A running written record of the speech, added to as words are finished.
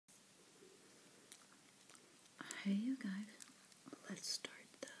Hey, you guys, let's start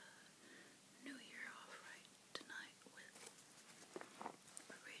the new year off right tonight with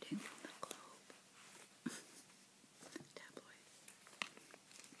a reading from the Globe Tabloid.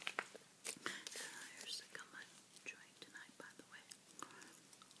 Here's the gum I'm chewing tonight, by the way.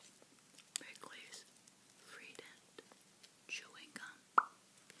 Wrigley's Freedent Chewing Gum.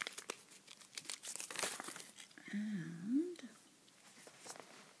 And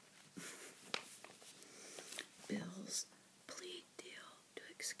Bill's plea deal to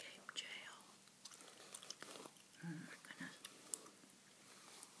escape jail. Oh my goodness.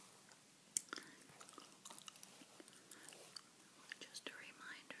 Just a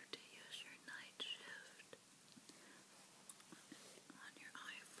reminder to use your night shift on your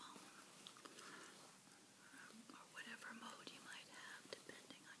iPhone or whatever mode you might have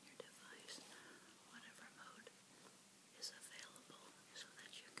depending on your device. Whatever mode is available so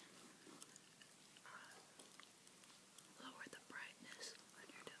that you can lower the brightness on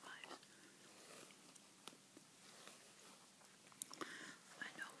your device. I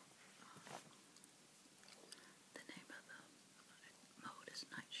know the name of the mode is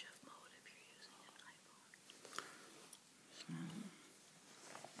night shift mode if you're using an iPhone. So,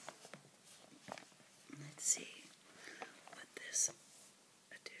 let's see what this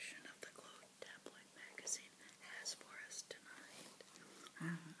edition of the Globe Tabloid magazine has for us tonight.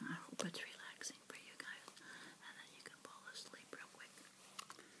 I hope it's relaxing for you guys, and then you can fall asleep real quick.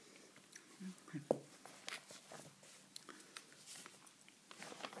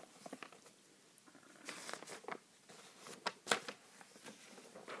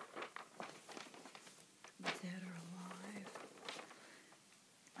 Dead or alive.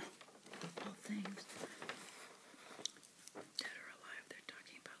 Of all things, dead or alive, they're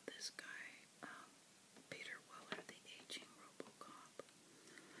talking about this guy, Peter Weller, the aging RoboCop.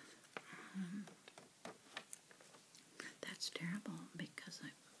 That's terrible because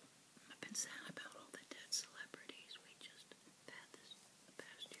I've been sad about all the dead celebrities we just had this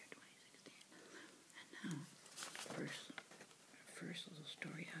past year, 2016. And now, first little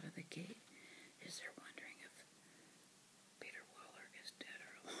story out of the gate is they're wondering if Peter Weller is dead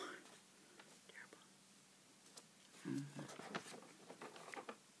or alive. Terrible.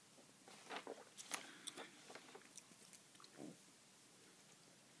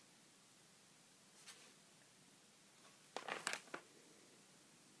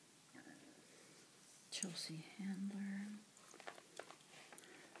 Chelsea Handler.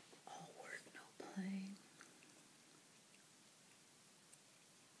 All work, no play.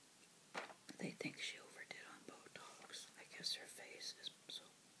 They think she overdid on Botox. I guess her face is so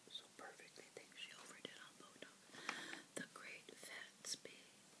perfect. They think she overdid on Botox. The Great Gatsby.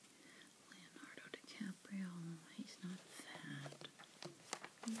 Leonardo DiCaprio. He's not fat.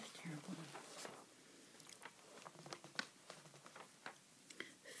 He's terrible.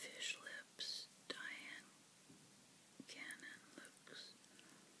 Fish Lips. Diane Cannon looks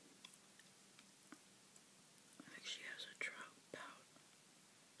like she has a trout pout.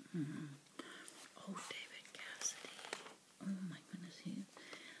 Oh, David Cassidy. Oh my goodness, he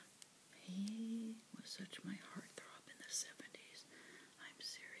was such my heartthrob in the 70s. I'm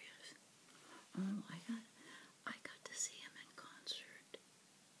serious. Oh, I got to see him in concert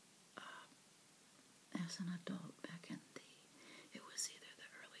as an adult back in it was either the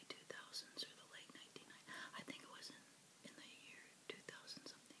early 2000s or the late 1990s. I think it was in the year 2000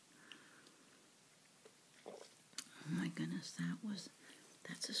 something. Oh my goodness,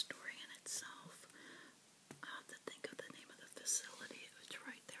 that's a story in itself. I'll have to think of the name of the facility. It's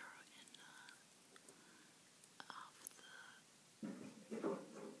right there off the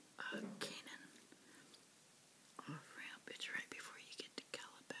Canaan off-ramp. It's right before you get to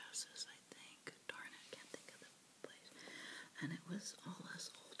Calabasas, I think. Darn it, I can't think of the place. And it was all us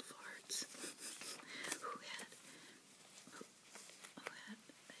old farts who had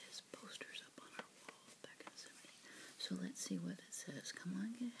his posters up on our wall back in the 70s. So let's see what it says. Come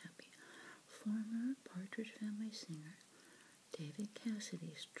on, get happy. Former Partridge Family singer David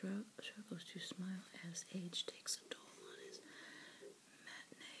Cassidy struggles to smile as age takes a toll on his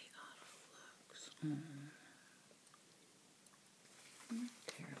matinee auto looks.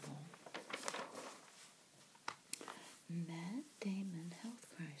 Terrible. Matt Damon health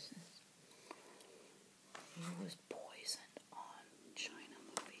crisis. He was poisoned on China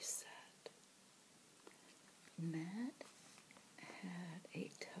movie set. Matt had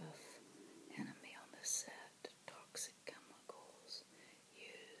a tough enemy on the set. Toxic chemicals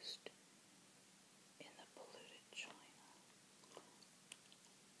used in the polluted China.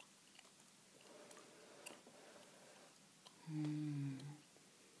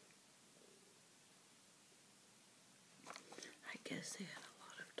 guess they had a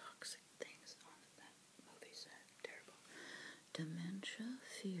lot of toxic things on that movie set. Terrible. Dementia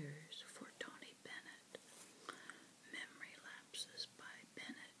Fears for Tony Bennett. Memory lapses by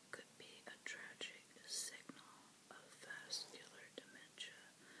Bennett could be a tragic signal of vascular dementia,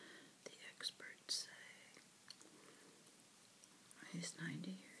 the experts say. He's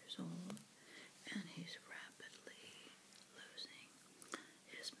 90 years old, and he's rapidly losing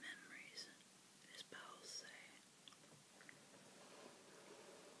his memories, his pals say.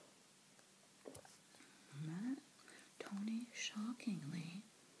 Tony, shockingly,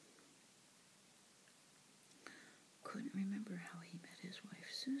 couldn't remember how he met his wife,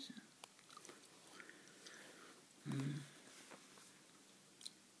 Susan.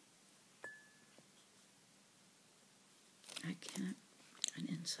 I can't, an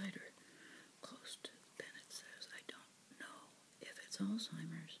insider close to Bennett says, I don't know if it's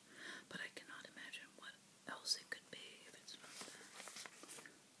Alzheimer's, but I cannot imagine what else it could be if it's not that.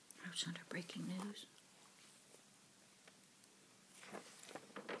 I was under breaking news.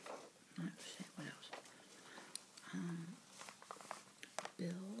 Let's see, what else?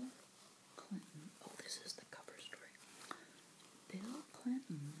 Bill Clinton. Oh, this is the cover story. Bill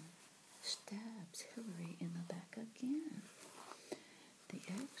Clinton stabs Hillary in the back again. The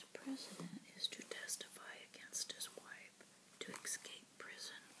ex-president is to testify against his wife to escape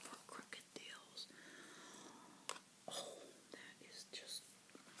prison for crooked deals. Oh, that is just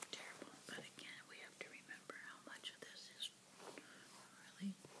terrible. But again, we have to remember how much of this is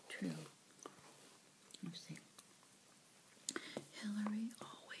really true. Let's see. Hillary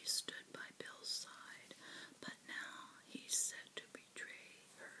always stood by Bill's side, but now he's set to betray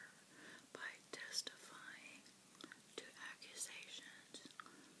her by testifying to accusations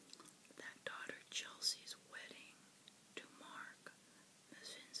that daughter Chelsea's wedding to Mark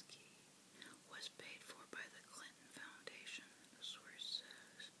Mazinski was paid for by the Clinton Foundation, the source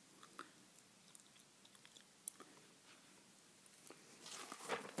says.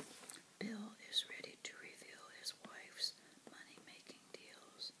 Bill is ready to reveal his wife's money-making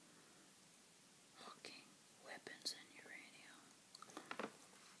deals, hawking weapons and uranium,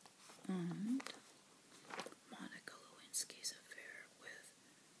 and Monica Lewinsky's affair with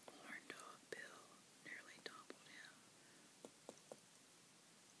Horn Dog Bill nearly toppled him.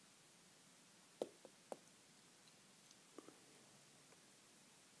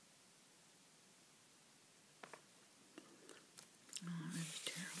 Oh, that's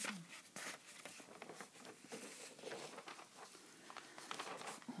terrible.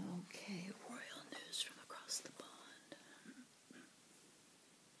 Okay, royal news from across the pond.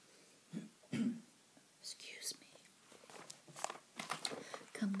 Excuse me.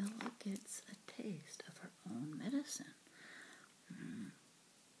 Camilla gets a taste of her own medicine.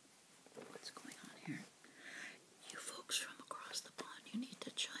 What's going on here? You folks from across the pond, you need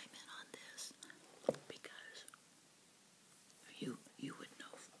to chime in on this, because you would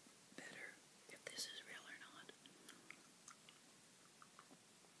know better if this is real or not.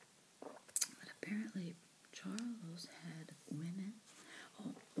 But apparently Charles had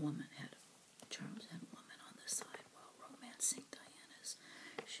Charles had women on the side while romancing Diana's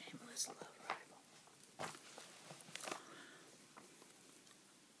shameless love rival.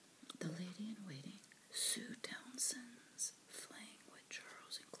 The lady-in-waiting, Sue Townsend's fling with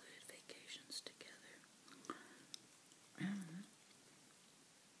Charles included vacations together. And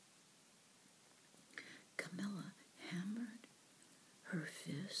Camilla hammered her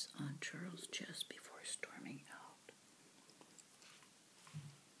fists on Charles' chest before storming out.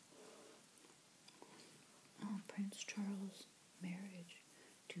 Prince Charles' marriage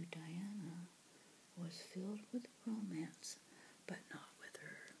to Diana was filled with romance, but not with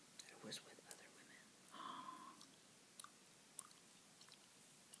her. It was with other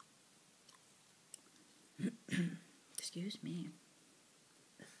women. Excuse me.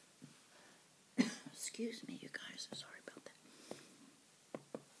 Excuse me, you guys. I'm sorry about that.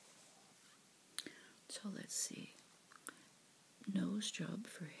 So let's see. Nose job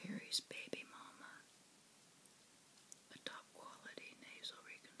for Harry's baby mama. A top quality nasal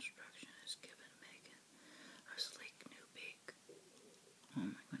reconstruction has given Meghan a sleek new beak. Oh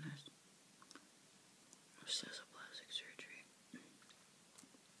my goodness. Says a plastic surgery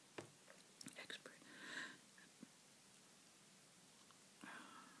expert.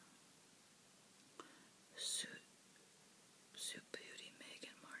 Suit beauty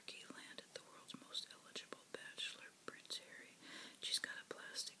Meghan Markle landed the world's most eligible bachelor, Prince Harry. She's got a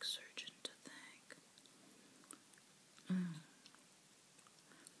plastic surgeon to thank.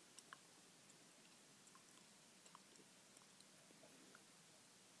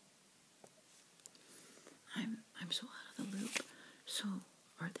 I'm so out of the loop. So,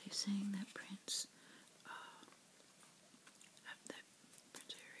 are they saying that Prince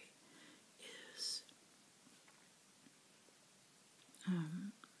Harry is,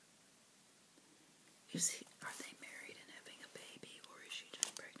 are they married and having a baby, or is she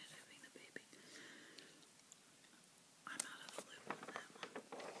just pregnant having the baby? I'm out of the loop on that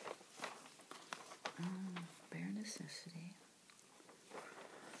one. Bare necessity.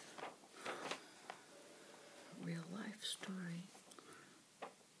 Real life story.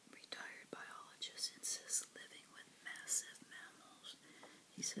 Retired biologist insists living with massive mammals.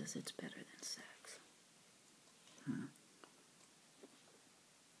 He says it's better than sex.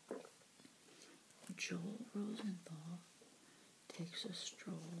 Joel Rosenthal takes a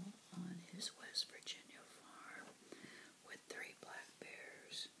stroll on his West Virginia farm with 3 black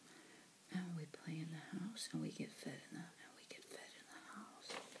bears, and we play in the house, and we get fed in the house.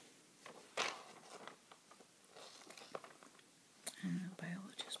 And a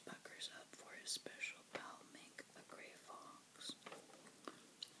biologist buckers up for his special pal mink, a gray fox.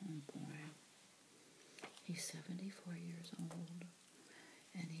 Oh boy. He's 74 years old,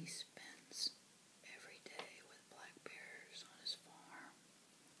 and he spends every day with black bears on his farm.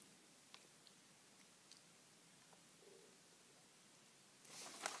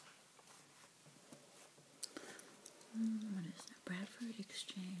 What is that? Bradford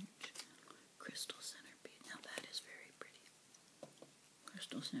Exchange Crystal Centerpiece. Now that is very pretty.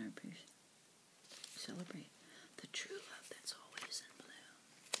 Crystal Centerpiece. Celebrate the true love that's always in bloom.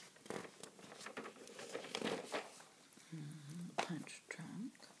 Punch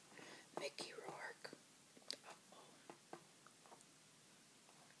drunk. Mickey Rourke.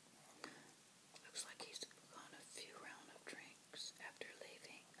 Looks like he's gone a few rounds of drinks after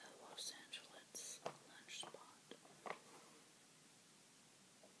leaving a Los Angeles lunch spot.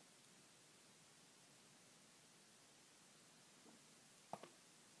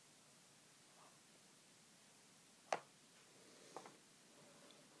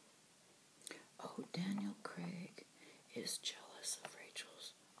 Oh, Daniel Craig is jealous of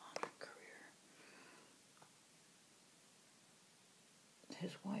Rachel's honor career.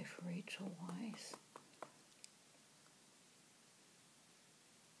 His wife, Rachel Weisz.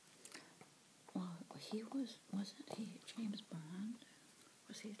 Well, wasn't he James Bond?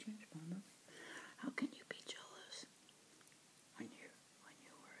 Was he a James Bond movie? How can you be jealous when you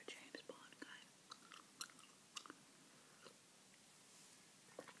were a James Bond guy?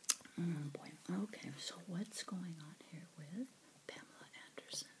 Oh boy. Okay, so what's going on here with Pamela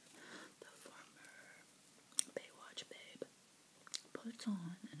Anderson, the former Baywatch babe, puts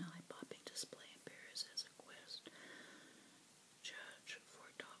on an eye-popping display in Paris as a quest judge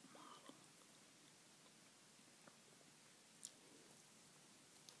for top model.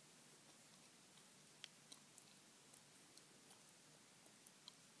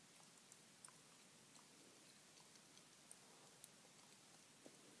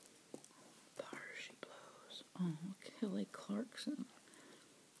 Power she blows. Oh, Kelly Clarkson.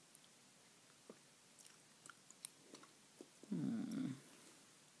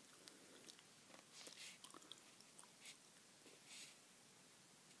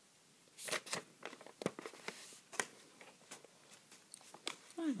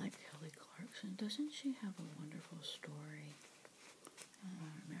 I like Kelly Clarkson. Doesn't she have a wonderful story?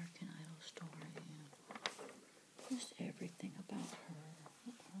 American Idol story. Just everything about her.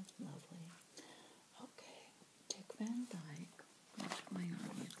 That's lovely. Okay, Dick Van Dyke. What's going on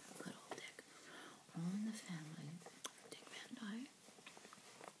here? Good old Dick. All in the family. Dick Van Dyke,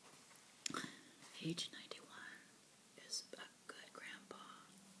 age 91, is a good grandpa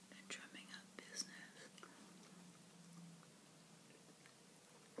and drumming up business.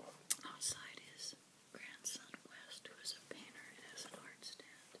 Outside his grandson West, who is a painter and has an art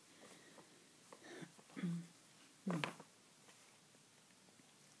stand.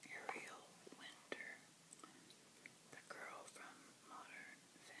 Ariel Winter, the girl from Modern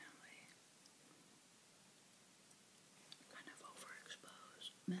Family, kind of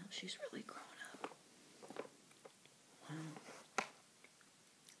overexposed. Now she's really grown up. Wow.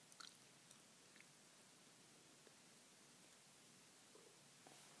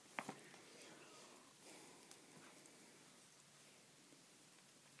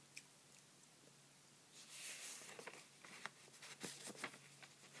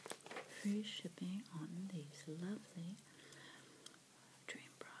 Free shipping on these lovely Dream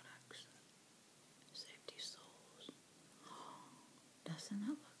products. Safety soles. Oh, doesn't that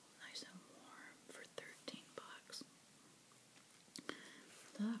look nice and warm for $13?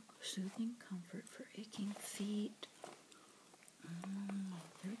 Look, soothing comfort for aching feet.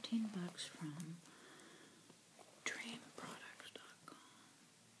 $13 from dreamproducts.com.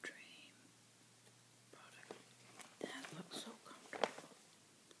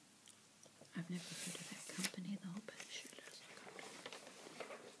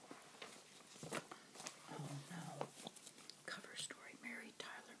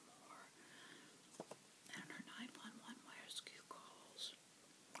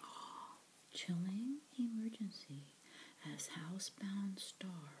 chilling emergency as housebound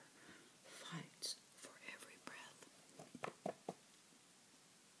star fights for every breath.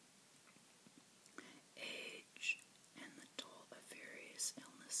 Age and the toll of various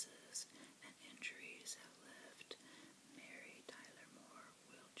illnesses and injuries have left Mary Tyler Moore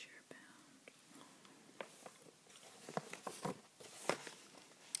wheelchair-bound.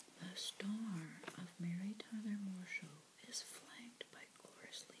 The star of Mary Tyler Moore Show is flanked by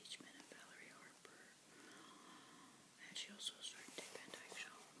Cloris Leachman and Valerie Harper. And she also started Dick Van Dyke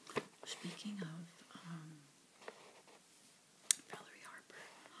Show. Speaking of Valerie Harper,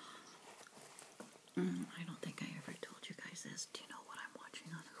 I don't think I ever told you guys this. Do you know what I'm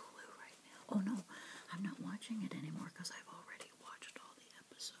watching on Hulu right now? Oh no, I'm not watching it anymore because I've already watched all the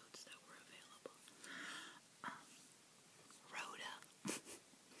episodes that were available. Rhoda.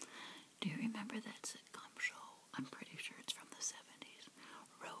 Do you remember that sitcom show? I'm pretty sure it's from the 70s.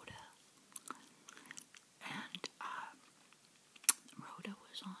 Rhoda. And Rhoda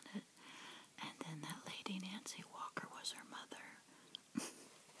was on it. And then that lady Nancy Walker was her mother.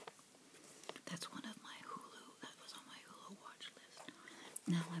 That's one of my Hulu. That was on my Hulu watch list.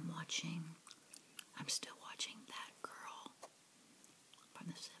 Now I'm still watching That Girl from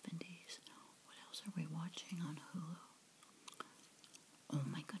the 70s. What else are we watching on Hulu? Oh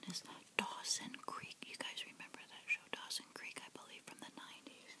my goodness, Dawson Creek. You guys remember that show, Dawson Creek, I believe, from the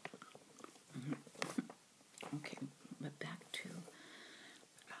 90s. Okay, but back to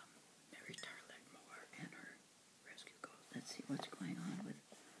Mary Tyler Moore and her rescue calls. Let's see what's going on with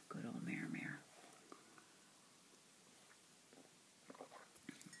good old Mare.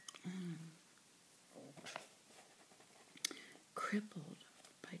 Crippled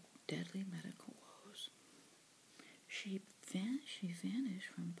by deadly medical woes, she vanished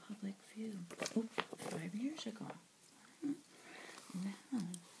from public view 5 years ago. Now,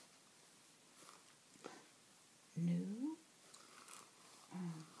 new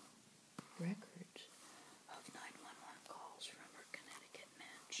records of 911 calls from her Connecticut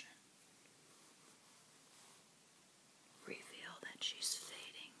mansion reveal that she's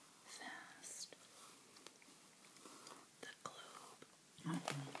fading fast. The Globe.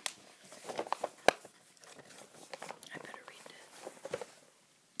 I better read it.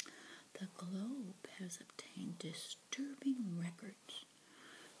 The Globe has obtained disturbing records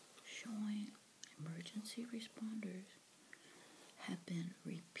showing emergency responders have been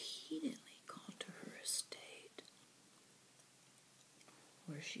repeatedly called to her estate,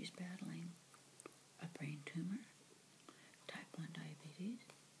 where she's battling a brain tumor, type 1 diabetes,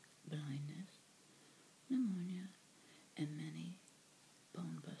 blindness, pneumonia, and many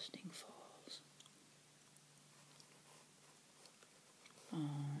bone-busting falls.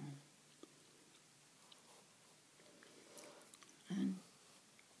 And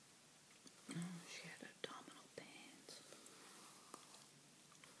she had abdominal pains.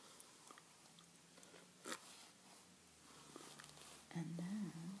 And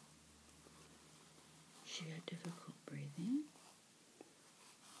then she had difficult breathing.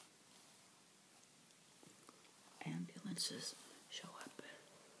 Ambulances show up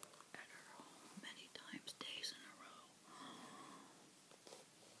at her home many times, days in a row.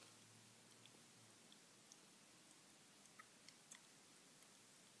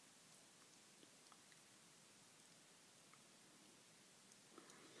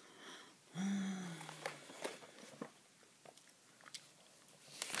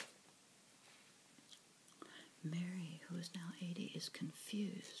 Mary, who is now 80, is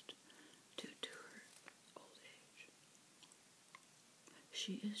confused due to her old age.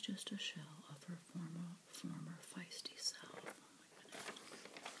 She is just a shell of her former feisty self. Oh my goodness.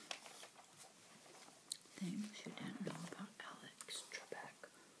 Things you didn't know about Alex Trebek.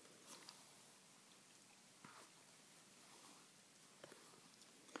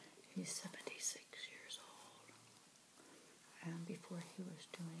 He's 76 years old. And before he was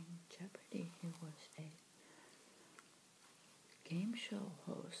doing Jeopardy, he was a game show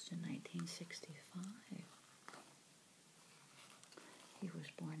host in 1965. He was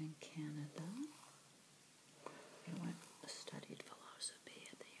born in Canada. He studied philosophy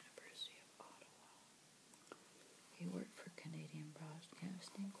at the University of Ottawa. He worked for Canadian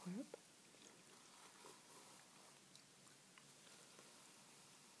Broadcasting Corp.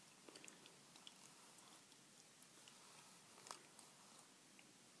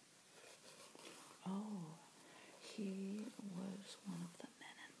 Oh, he was one of the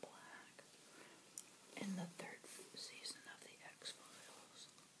Men in Black in the 3rd season of The X-Files.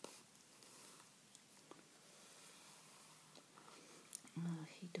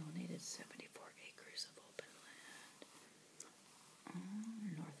 He donated 74 acres of open land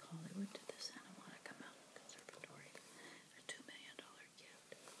in North Hollywood to the Sound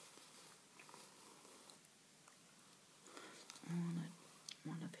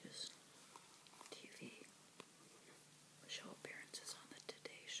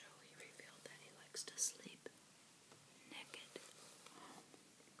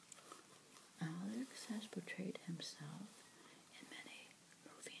portrayed himself in many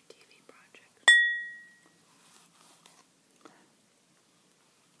movie and TV projects.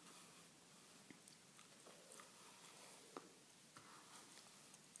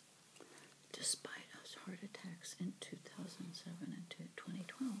 Despite his heart attacks in 2007 and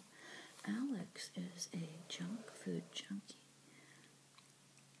 2012, Alex is a junk food junkie.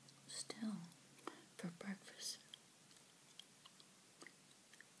 Still, for breakfast,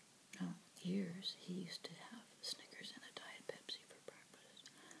 years he used to have Snickers and a Diet Pepsi for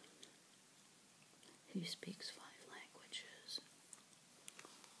breakfast. He speaks 5 languages.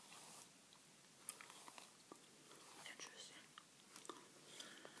 Interesting.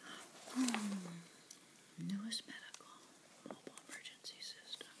 Newest medical mobile emergency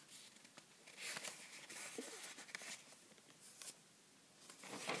system.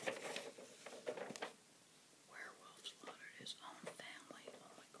 Werewolf slaughtered his own family. Oh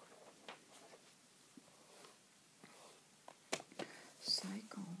my God.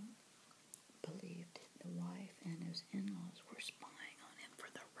 Psycho believed the wife and his in-laws were spying on him for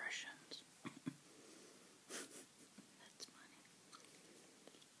the Russians. That's funny.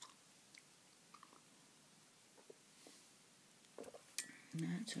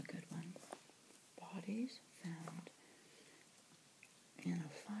 That's a good one. Bodies found in a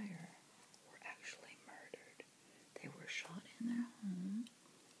fire were actually murdered. They were shot in their home.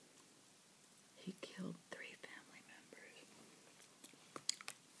 He killed 3 family members.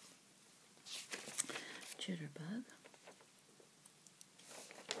 Jitterbug.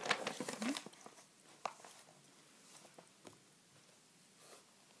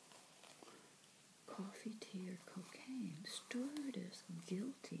 Coffee, tea, or cocaine. Stewardess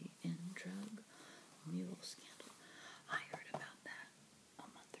guilty in drug mule scandal. I heard about that a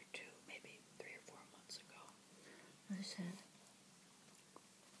month or 2, maybe 3 or 4 months ago. They said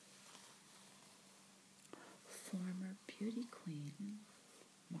former beauty queen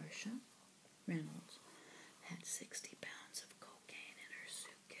Marsha Reynolds had 60 pounds of cocaine in her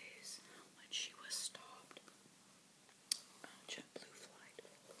suitcase when she was stopped on a JetBlue flight.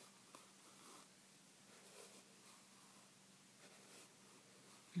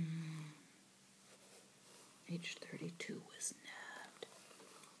 Age 32 was nabbed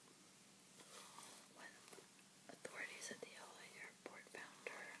when authorities at the LA airport found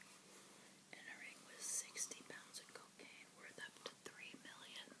her in a ring with 60 pounds of cocaine worth up to $3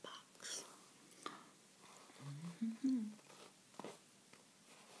 million.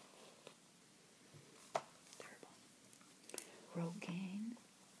 Terrible. Rogaine,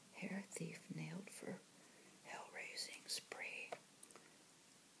 hair thief nailed for hell-raising spree.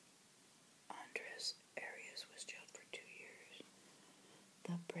 Andres Arias was jailed for 2 years.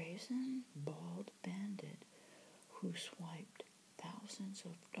 The brazen, bald bandit who swiped thousands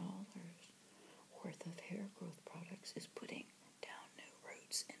of dollars worth of hair growth products is putting down new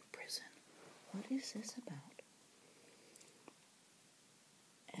roots in prison. What is this about?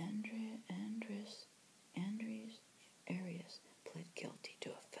 Andres Arias pled guilty to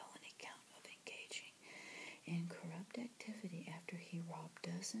a felony count of engaging in corrupt activity after he robbed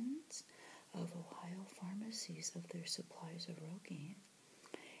dozens of Ohio pharmacies of their supplies of Rogaine,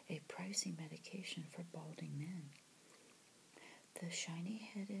 a pricey medication for balding men. The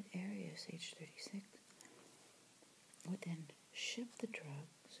shiny-headed Arias, age 36, would then ship the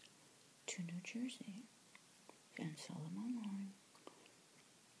drugs to New Jersey and sell them online.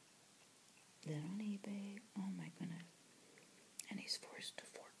 Then on eBay. Oh my goodness. And he's forced to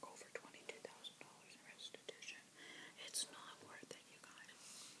fork over $22,000 in restitution. It's not worth it, you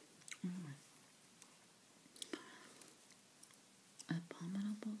guys.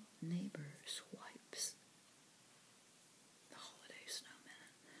 Abominable neighbor swipes the holiday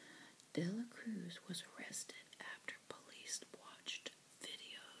snowman. De La Cruz was arrested after police watched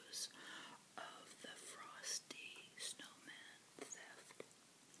videos of the frosty snowman theft.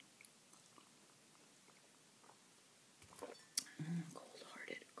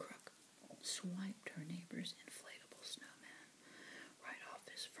 Cold-hearted crook swiped her neighbor's inflatable snowman right off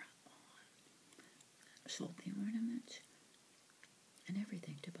his front lawn, sold the ornaments and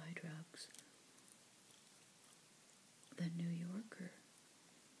everything to buy drugs. The New Yorker,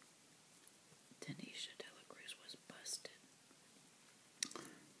 Tanisha De La Cruz, was busted.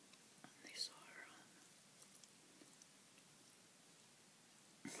 They saw her on.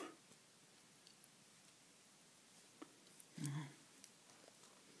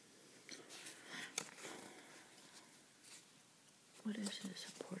 What is this?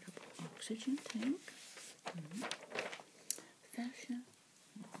 A portable oxygen tank? Fashion.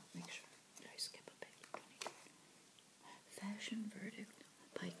 Make sure. Did I skip a page? Fashion verdict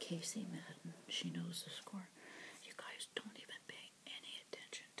by Casey Madden. she knows the score. You guys don't even pay any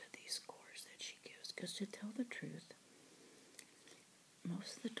attention to these scores that she gives, because to tell the truth,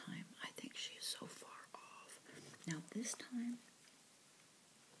 most of the time, I think she is so far off. Now this time,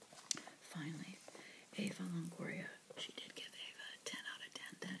 finally, Ava Longoria, she did give Ava a 10 out of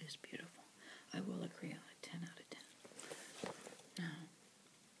 10. That is beautiful. I will agree on a 10 out of 10. Now,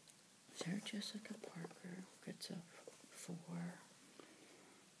 Sarah Jessica Parker gets a 4.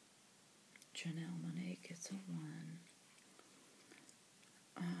 Janelle Monáe gets a 1.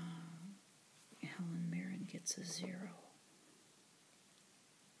 Helen Mirren gets a 0.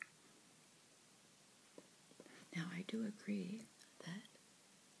 Now, I do agree that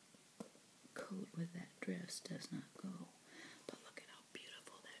coat with that dress does not go. But look at how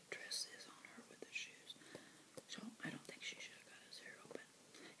beautiful that dress is on her with the shoes. So, I don't think she should have got a 0. But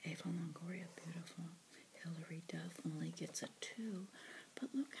Ava Longoria, beautiful. Hilary Duff only gets a 2.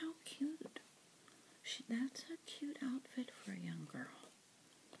 But look how cute. That's a cute outfit for a young girl.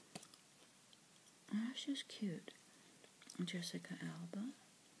 That's just cute. Jessica Alba.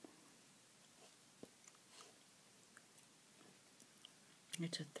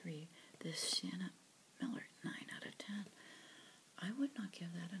 It's a 3. This Sienna Miller, 9 out of 10. I would not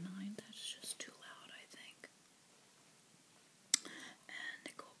give that a 9. That's just too loud, I think. And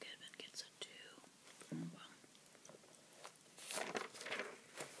Nicole Kidman gets a 2. Oh, well.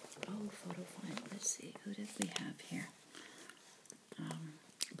 Oh, photo find. Let's see. Who did we have here?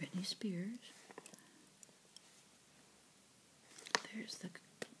 Britney Spears. There's the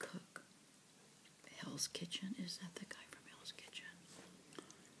cook. Hell's Kitchen. Is that the guy from Hell's Kitchen?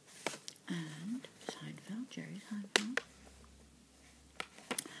 And Seinfeld, Jerry Seinfeld.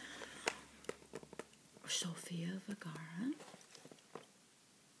 Sofia Vergara.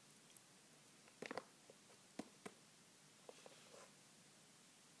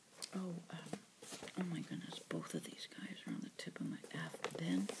 Oh my goodness, both of these guys are on the tip of my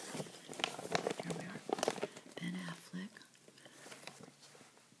Ben. Here we are. Ben Affleck.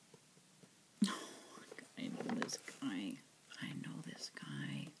 I know this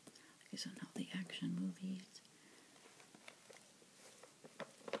guy. These are not the action movies.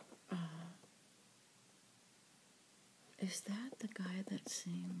 Is that the guy that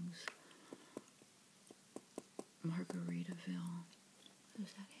sings Margaritaville?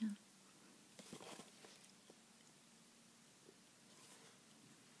 Is that him?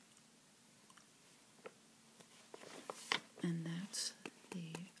 And that's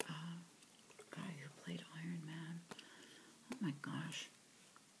the guy who played Iron Man. Oh my gosh.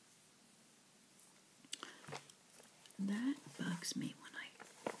 That bugs me when I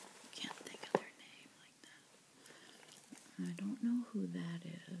can't think of their name like that. I don't know who that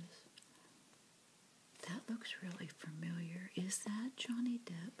is. That looks really familiar. Is that Johnny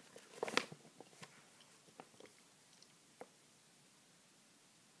Depp?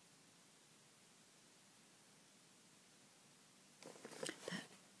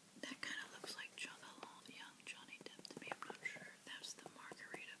 That kind of looks like young Johnny Depp to me. I'm not sure. That's the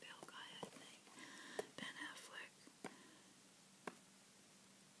Margaritaville guy, I think. Ben Affleck.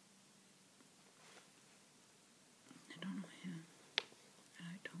 I don't know him.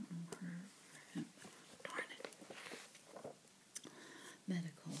 I don't know her or him. Darn it.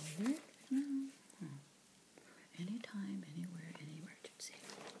 Medical alert? No. Anytime, anywhere, any emergency.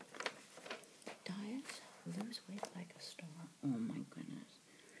 Diet? Lose weight like a star. Oh my goodness.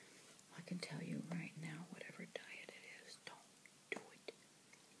 I can tell you right now, whatever diet it is, don't do it.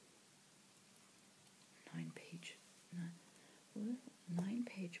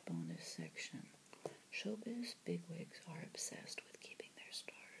 9-page bonus section. Showbiz bigwigs are obsessed with keeping their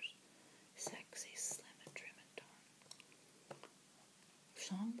stars sexy, slim, and trim and tone.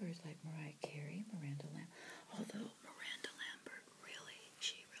 Songbirds like Mariah Carey, Miranda Lambert. Although Miranda Lambert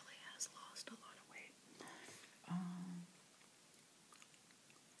she really has lost a lot of weight.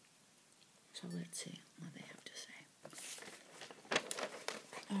 So let's see what they have to say.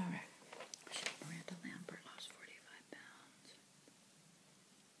 All right. Miranda Lambert lost 45 pounds.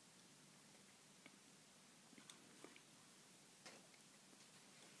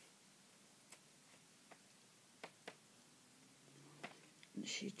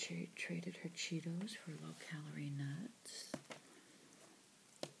 She traded her Cheetos for low-calorie nuts.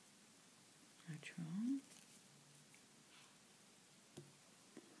 That's wrong.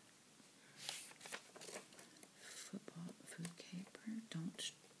 Food caper. Don't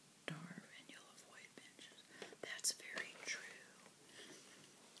starve and you'll avoid binges. That's very true.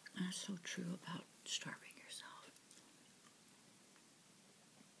 That's so true about starving yourself.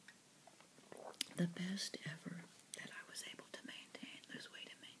 The best ever that I was able to lose weight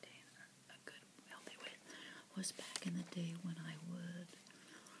and maintain a good was back in the day when I would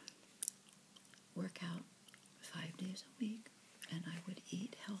work out 5 days a week, and I would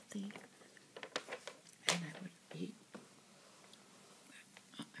eat healthy, and I would eat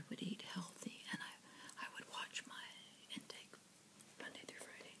healthy, and I would watch my intake Monday through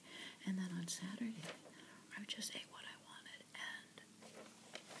Friday, and then on Saturday I would just eat what I wanted, and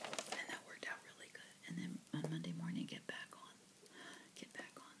that worked out really good. And then on Monday morning get back on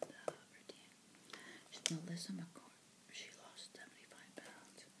the routine. Melissa McCord, she lost 75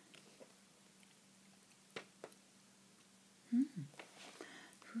 pounds.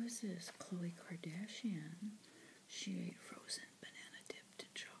 Who is this? Khloe Kardashian. She ate frozen banana dipped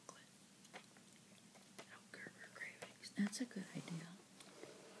in chocolate. That'll curb her cravings. That's a good idea.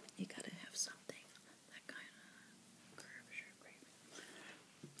 You gotta have something that kind of curbs your craving.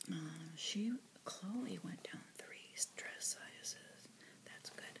 Khloe went down 3 dress sizes. That's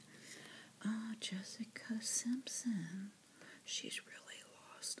good. Jessica Simpson. She's really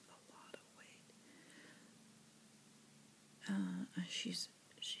lost a lot of weight. She's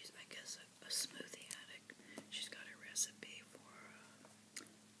I guess a smoothie addict. She's got a recipe for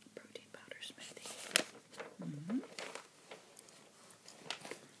a protein powder smoothie.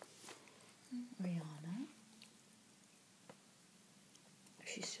 Rihanna.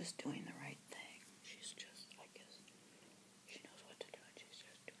 She's just doing the right thing. She's just, I guess, she knows what to do and she's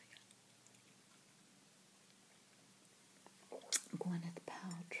just doing it. Gwyneth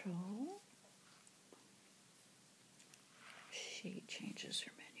Paltrow. She changes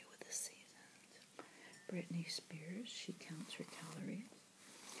her menu with the seasons. Britney Spears, she counts her calories.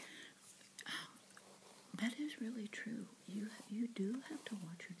 That is really true. You do have to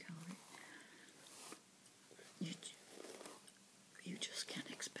watch your calories. You just can't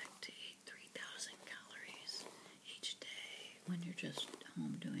expect to eat 3,000 calories each day when you're just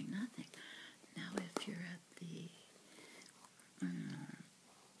home doing nothing. Now, if you're at the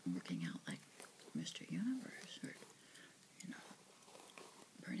working out like Mr. Universe, or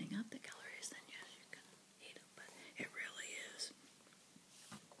burning up the calories, then yes, you can eat them. But it really is.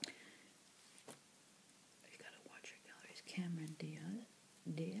 You gotta watch your calories. Cameron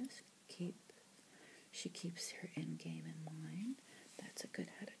Diaz keeps her end game in mind. That's a good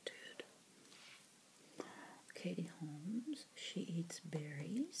attitude. Katie Holmes, she eats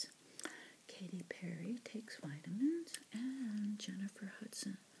berries. Katy Perry takes vitamins. And Jennifer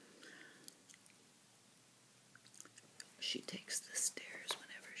Hudson, she takes the stairs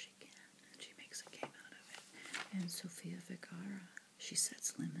whenever she can, and she makes a game out of it. And Sofia Vergara, she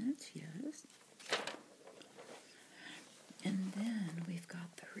sets limits, yes. And then we've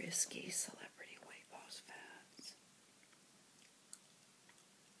got the risky celebrity weight loss fads.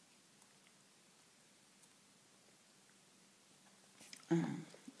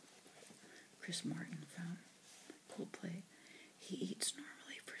 Chris Martin from Coldplay, he eats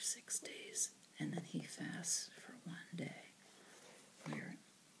normally for 6 days, and then he fasts for 1 day. Weird.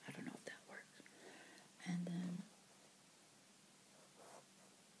 I don't know if that works. And then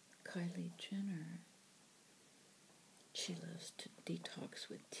Kylie Jenner, she loves to detox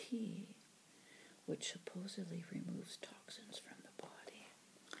with tea, which supposedly removes toxins from the body.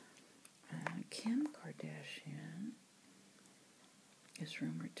 Kim Kardashian is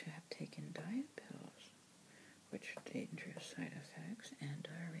rumored to have taken diet pills, which are dangerous side effects, and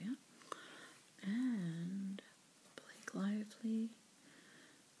diarrhea. And Blake Lively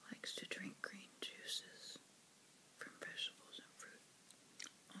likes to drink green juices from vegetables and fruit.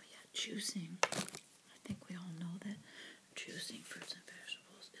 Oh yeah, juicing. I think we all know that juicing fruits and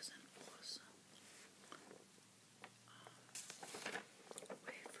vegetables is an awesome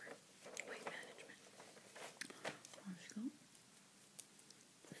way for weight management. Let's go.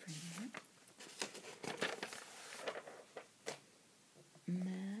 The framework.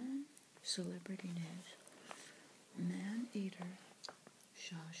 Celebrity news. Man-eater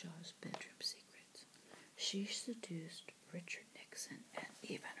Shah bedroom secrets. She seduced Richard Nixon and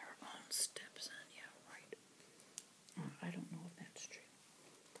even her own stepson. Yeah, right. I don't know if that's true.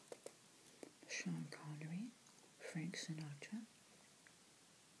 Sean Connery, Frank Sinatra,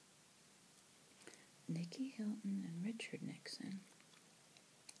 Nikki Hilton and Richard Nixon.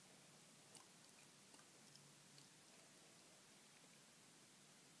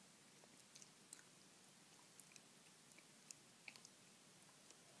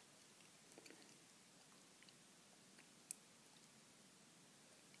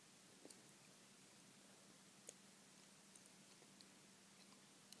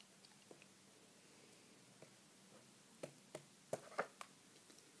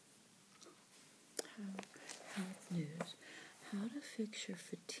 Health news. How fix your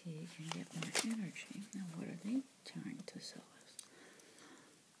fatigue and get more energy. Now, what are they trying to sell us?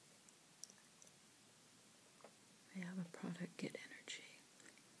 They have a product, Get Energy.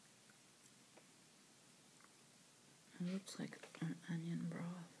 It looks like an onion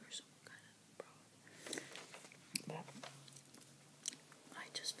broth or some kind of broth. But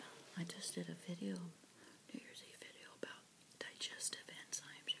I just did a video, New Year's Eve video about digestive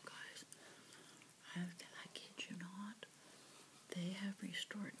enzymes, you guys. I kid you not. They have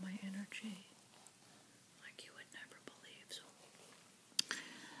restored my energy like you would never believe. So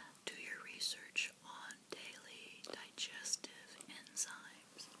do your research on daily digestive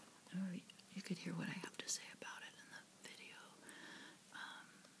enzymes. You could hear what I have to say about it in the video.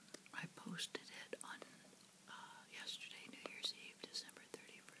 I posted it on yesterday, New Year's Eve, December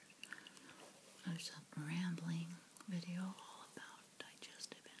 31st. It's a rambling video all about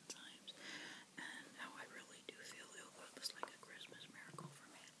digestive enzymes and how I really do feel it was like a Christmas miracle for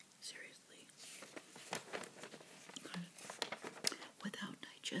me. Seriously. Without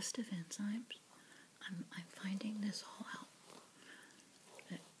digestive enzymes, I'm finding this all out.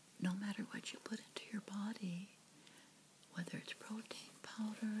 That no matter what you put into your body, whether it's protein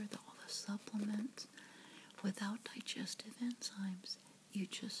powder, all the supplements, without digestive enzymes,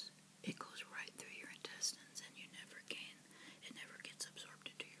 it goes right through your intestines and you never gain, it never gets absorbed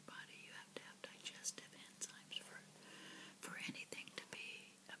into your body. You have to have digestive enzymes for anything to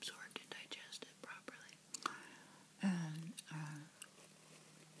be absorbed and digested properly. And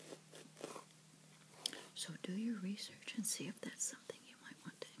so do your research and see if that's something you might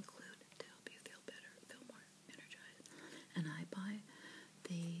want to include to help you feel better, feel more energized. And I buy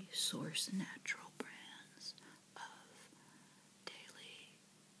the Source Natural brands of daily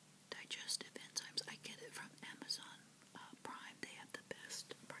digestive enzymes. I get it from Amazon Prime. They have the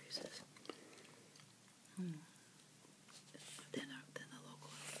best prices. Than the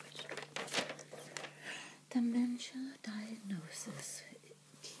local food store. Dementia diagnosis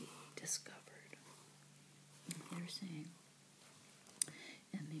key discovered. They're saying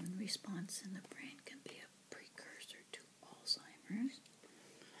immune response in the brain can be a precursor to Alzheimer's.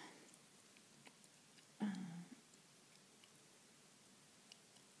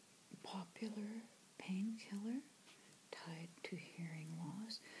 Popular painkiller tied to hearing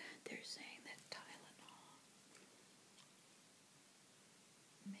loss. They're saying that Tylenol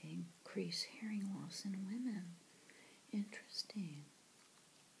may increase hearing loss in women. Interesting.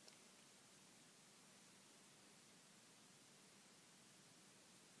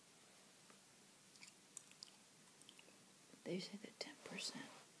 They say that 10%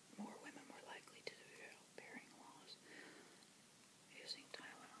 more women were likely to develop hearing loss using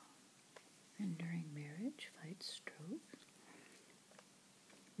Tylenol. And during marriage, fight stroke.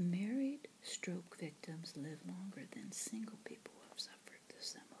 Married stroke victims live longer than single people who have suffered the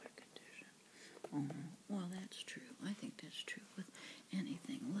similar condition. Well, that's true. I think that's true with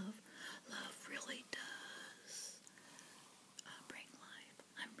anything. Love really does bring life.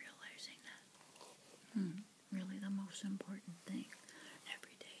 I'm realizing that. Really, the most important thing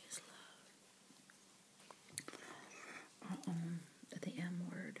every day is love. The M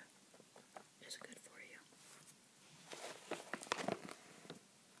word is good for you.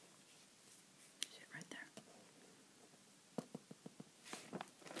 See it right there.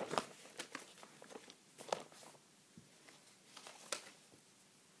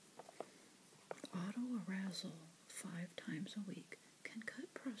 Autoarousal 5 times a week can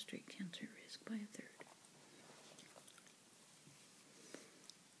cut prostate cancer risk by a third.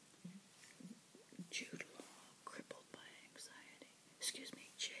 Jude Law, crippled by anxiety.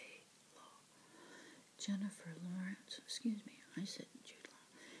 J. Law. Jennifer Lawrence, I said Jude Law.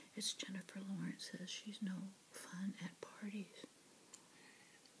 It's Jennifer Lawrence says she's no fun at parties.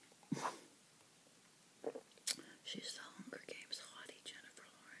 She's the Hunger Games hottie, Jennifer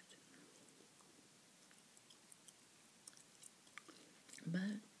Lawrence.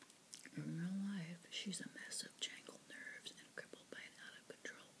 But in real life, she's a mess of jangled nerves and crippled by an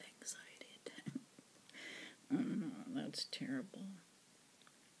out-of-control anxiety attack. That's terrible.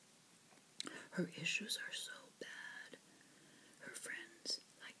 Her issues are so bad. Her friends,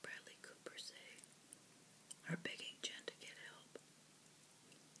 like Bradley Cooper, say, are begging Jen to get help.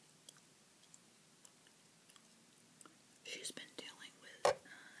 She's been dealing with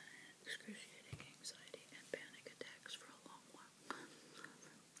excruciating anxiety and panic attacks for a long while.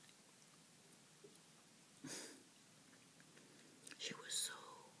 She was so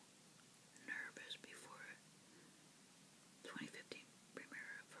nervous before 2015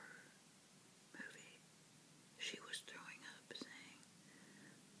 premiere of her movie. She was throwing up, saying,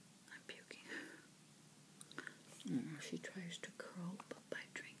 "I'm puking." She tries to curl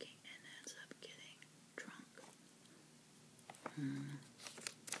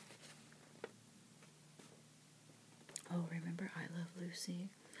Oh, remember I Love Lucy?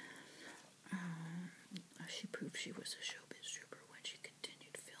 She proved she was a showbiz trooper when she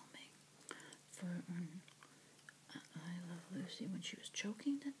continued filming for I Love Lucy when she was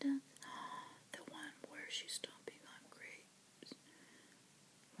choking to death. The one where she's stomping on grapes.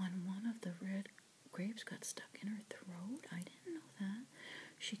 When one of the red grapes got stuck in her throat, I didn't know that.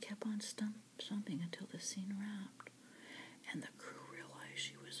 She kept on stomping until the scene wrapped, and the crew realized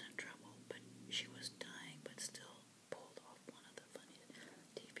she was in trouble, but she was dying, but still pulled off one of the funniest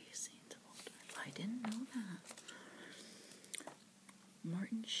TV scenes of all time. I didn't know that.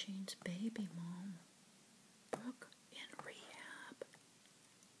 Martin Sheen's baby mom, Brooke, in rehab.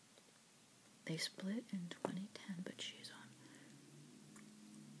 They split in 2010, but she's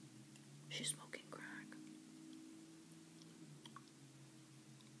smoking crack.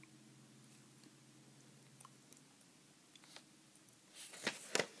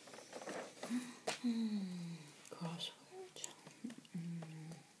 Crosswords.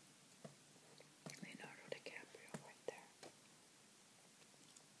 Leonardo DiCaprio right there.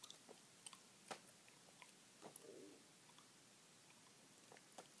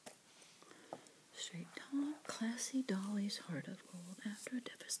 Straight down, classy Dolly's heart of gold. After a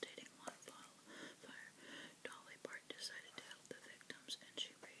devastating wildfire, Dolly Parton decided to help the victims, and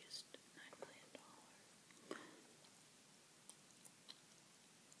she raised $9 million.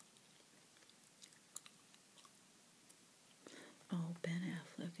 Oh, Ben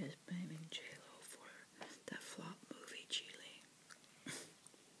Affleck is blaming J-Lo for that flop movie, Geely.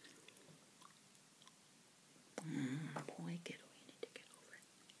 Boy, kiddo, you need to get over it.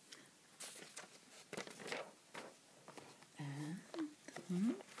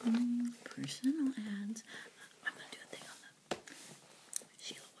 And personal ads. I'm going to do a thing on the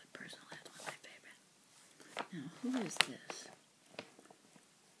Sheila Wood personal ads, one of my favorite. Now, who is this?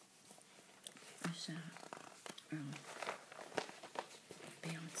 Is that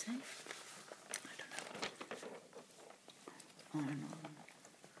Beyonce? I don't know. Arnold,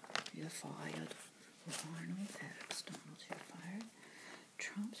 you're fired. Arnold X. Donald, you're fired.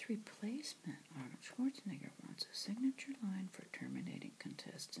 Trump's replacement, Arnold Schwarzenegger, wants a signature line for terminating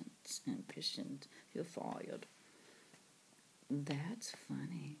contestants' ambitions. You're fired. That's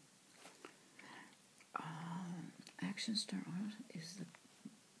funny. Action star Arnold is the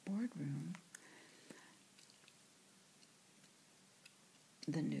boardroom.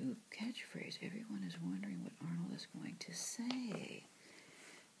 The new catchphrase. Everyone is wondering what Arnold is going to say.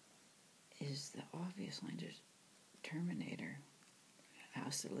 Is the obvious line just Terminator?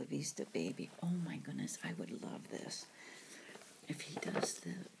 Hasta la vista, baby. Oh my goodness, I would love this. If he does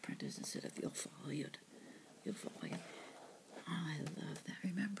the Apprentice instead of you'll fired. You'll fired. Oh, I love that.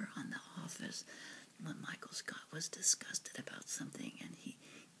 Remember on The Office when Michael Scott was disgusted about something and he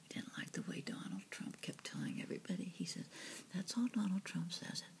didn't like the way Donald Trump kept telling everybody. He says, that's all Donald Trump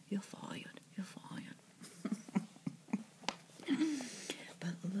says. You're fired. You're fired.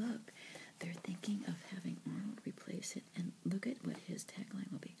 But look, they're thinking of having Arnold replace it. And look at what his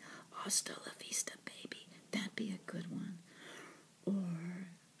tagline will be. Hasta la vista, baby. That'd be a good one. Or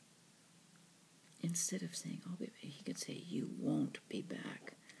instead of saying, oh, baby, he could say, you won't be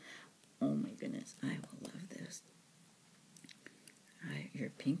back. Oh, my goodness. I will love this. Your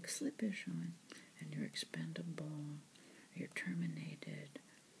pink slip is showing, and you're expendable. You're terminated.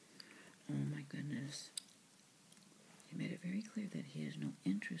 Oh, my goodness. He made it very clear that he has no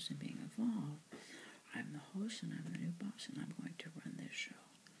interest in being involved. I'm the host, and I'm the new boss, and I'm going to run this show.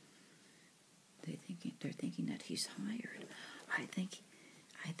 They're thinking that he's hired. I think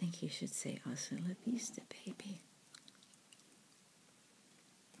he should say, hasta la vista, baby.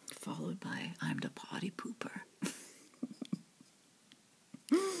 Followed by, I'm the potty pooper.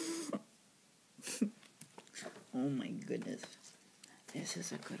 Oh my goodness. This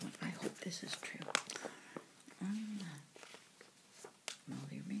is a good one. I hope this is true.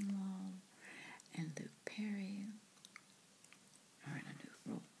 Molly Ringwald and Luke Perry are in a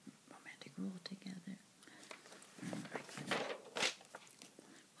new romantic role together. Oh my goodness.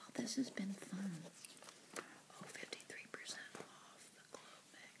 Well, this has been fun. Oh, 53% off the Globe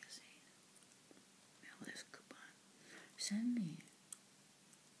magazine. Mail this coupon. Send me.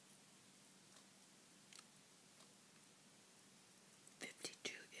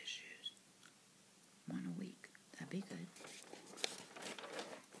 One a week. That'd be good.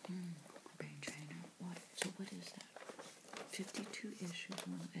 Brain trainer. What? So what is that? 52 issues.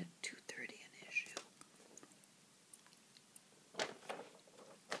 One at $2.30 an issue.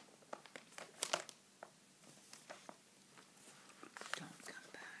 Don't come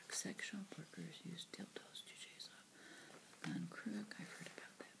back. Sexual workers use dildos to chase a gun crook. I've heard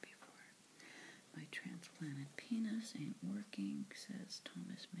about that before. My transplanted penis ain't working, says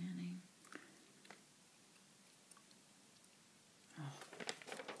Thomas Manning. Oh,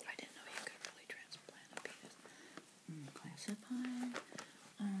 I didn't know you could really transplant a penis. Classified.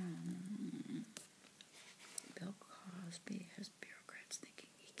 Bill Cosby has bureaucrats thinking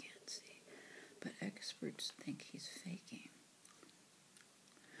he can't see, but experts think he's faking.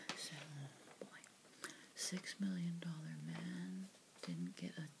 So, boy, $6 million man didn't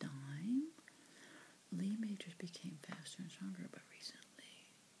get a dime. Lee Majors became faster and stronger, but recently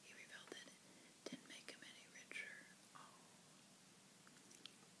he revealed that it didn't make him any richer.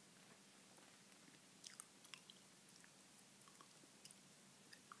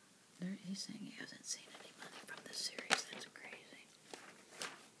 He's saying he hasn't seen any money from the series. That's crazy.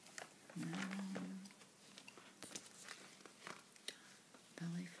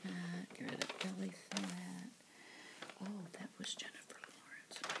 Belly fat. Get rid of belly fat. Oh, that was Jennifer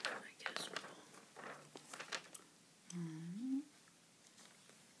Lawrence. I guess wrong.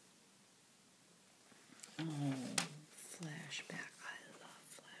 Oh, flashback. I love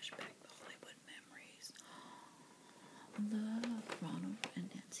flashback. The Hollywood memories. Look, Ronald and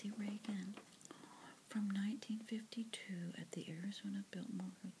Nancy Reagan from 1952 at the Arizona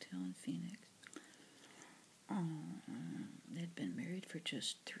Biltmore Hotel in Phoenix. They'd been married for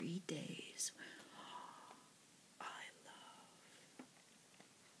just 3 days. I love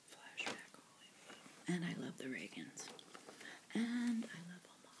flashback Hollywood. And I love the Reagans. And I love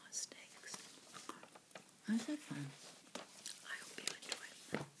Omaha steaks. Was that fun?